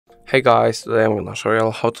Hey guys, today I'm gonna show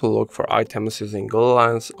you how to look for items using Google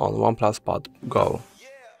Lens on OnePlus Pad Go.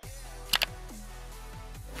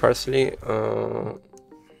 Firstly,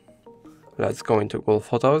 let's go into Google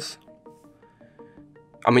Photos.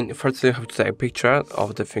 Firstly you have to take a picture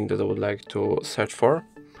of the thing that I would like to search for,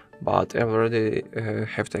 but I already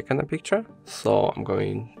have taken a picture, so I'm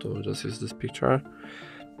going to just use this picture.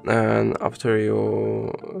 And after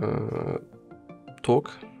you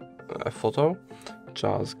took a photo,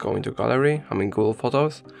 just go into gallery, Google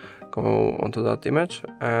Photos, go onto that image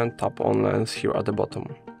and tap on lens here at the bottom.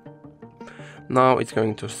 Now it's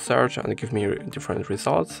going to search and give me different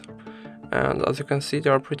results, and as you can see they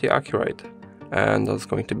are pretty accurate. And that's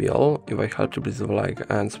going to be all. If I helped you, please leave a like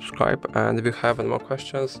and subscribe, and if you have any more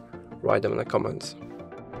questions, write them in the comments.